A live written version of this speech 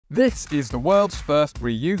This is the world's first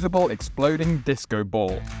reusable exploding disco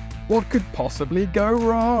ball. What could possibly go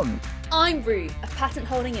wrong? I'm Ruth, a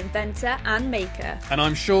patent-holding inventor and maker. And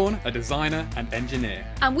I'm Sean, a designer and engineer.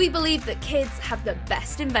 And we believe that kids have the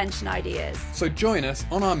best invention ideas. So join us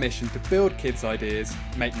on our mission to build kids' ideas,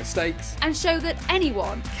 make mistakes, and show that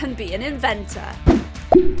anyone can be an inventor.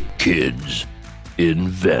 Kids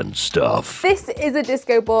invent stuff. This is a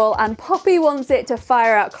disco ball and Poppy wants it to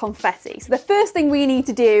fire out confetti. So the first thing we need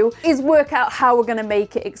to do is work out how we're going to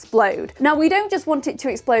make it explode. Now we don't just want it to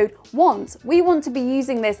explode once, we want to be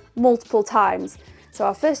using this multiple times. So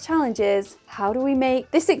our first challenge is, how do we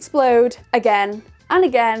make this explode again and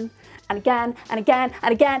again and again and again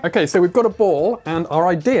and again? Okay, so we've got a ball and our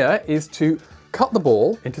idea is to cut the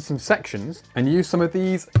ball into some sections and use some of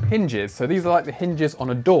these hinges. So these are like the hinges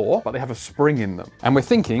on a door, but they have a spring in them. And we're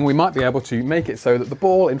thinking we might be able to make it so that the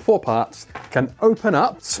ball in 4 parts can open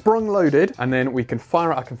up, sprung loaded, and then we can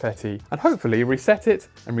fire out our confetti and hopefully reset it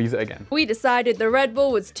and reuse it again. We decided the red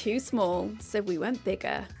ball was too small, so we went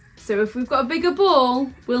bigger. So if we've got a bigger ball,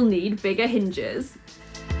 we'll need bigger hinges.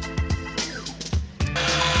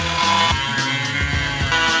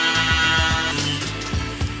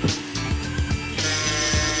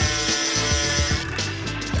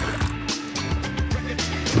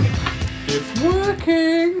 It's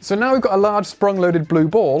working! So now we've got a large sprung-loaded blue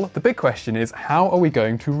ball. The big question is, how are we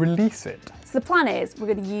going to release it? So the plan is we're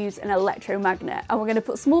going to use an electromagnet and we're going to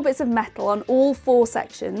put small bits of metal on all 4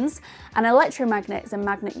 sections. An electromagnet is a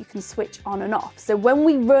magnet you can switch on and off. So when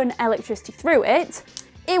we run electricity through it,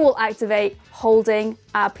 it will activate, holding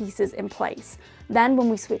our pieces in place. Then when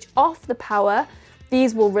we switch off the power,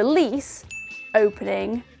 these will release,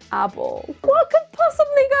 opening our ball. What could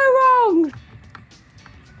possibly go wrong?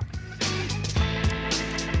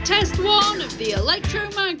 Test 1 of the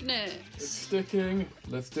electromagnet. It's sticking.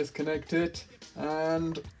 Let's disconnect it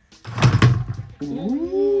and...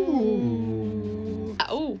 Ooh.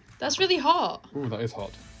 Oh, that's really hot. Ooh, that is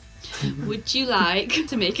hot. Would you like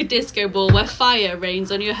to make a disco ball where fire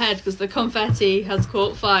rains on your head because the confetti has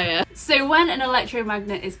caught fire? So when an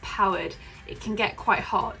electromagnet is powered, it can get quite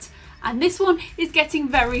hot. And this one is getting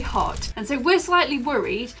very hot. And so we're slightly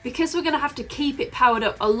worried because we're gonna have to keep it powered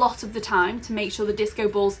up a lot of the time to make sure the disco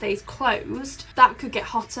ball stays closed. That could get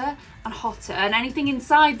hotter and hotter, and anything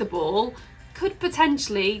inside the ball could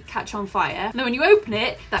potentially catch on fire. And then when you open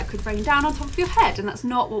it, that could rain down on top of your head, and that's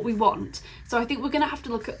not what we want. So I think we're gonna have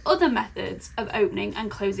to look at other methods of opening and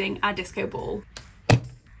closing our disco ball.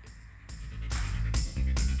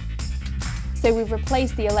 So we've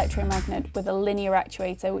replaced the electromagnet with a linear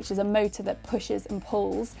actuator, which is a motor that pushes and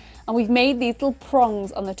pulls. And we've made these little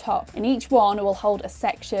prongs on the top, and each one will hold a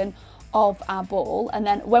section of our ball. And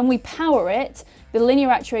then when we power it, the linear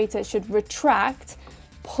actuator should retract,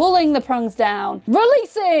 pulling the prongs down,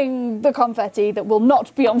 releasing the confetti that will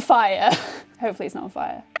not be on fire. Hopefully it's not on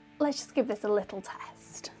fire. Let's just give this a little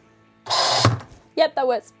test. Yep, that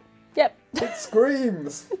works. Yep. It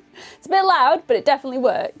screams. It's a bit loud, but it definitely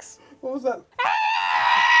works. What was that?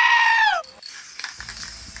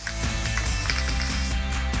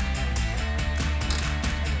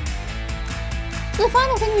 So the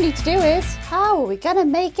final thing we need to do is, how are we gonna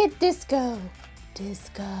make it disco?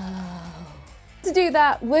 Disco. To do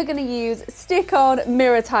that, we're gonna use stick-on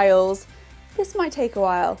mirror tiles. This might take a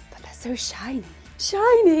while, but they're so shiny.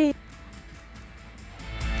 Shiny!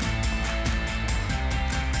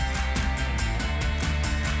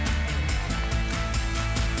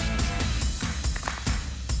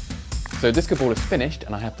 So disco ball is finished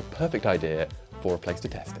and I have the perfect idea for a place to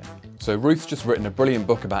test it. So Ruth's just written a brilliant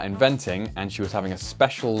book about inventing and she was having a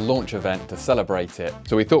special launch event to celebrate it.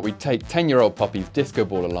 So we thought we'd take 10-year-old Poppy's disco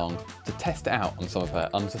ball along to test it out on some of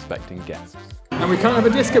her unsuspecting guests. And we can't have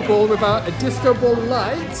a disco ball without a disco ball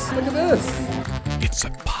light. Look at this. It's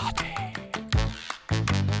a party.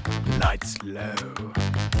 Lights low.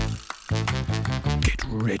 Get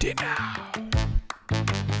ready now.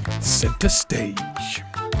 Center stage.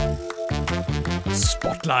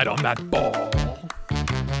 Spotlight on that ball.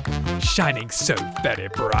 Shining so very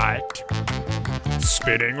bright.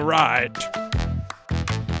 Spinning right.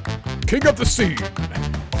 King of the scene.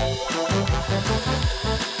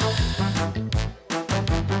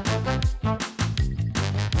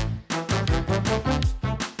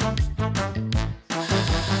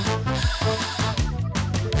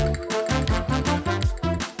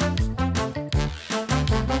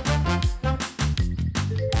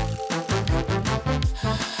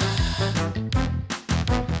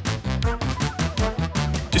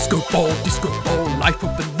 Disco ball, life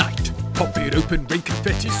of the night. Pop it open, rain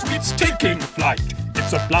confetti, sweets taking flight.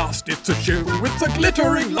 It's a blast, it's a show, it's a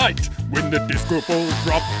glittering light. When the disco balls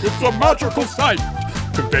drop, it's a magical sight.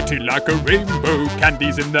 Confetti like a rainbow,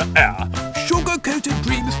 candies in the air. Sugar-coated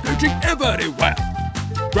dreams floating everywhere.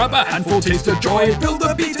 Grab a handful, taste the joy, feel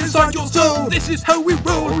the beat inside your soul. This is how we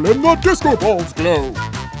roll, and the disco balls glow.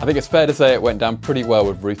 I think it's fair to say it went down pretty well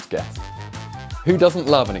with Ruth's guess. Who doesn't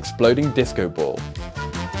love an exploding disco ball?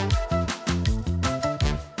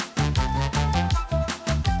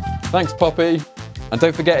 Thanks, Poppy. And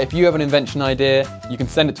don't forget, if you have an invention idea, you can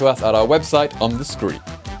send it to us at our website on the screen.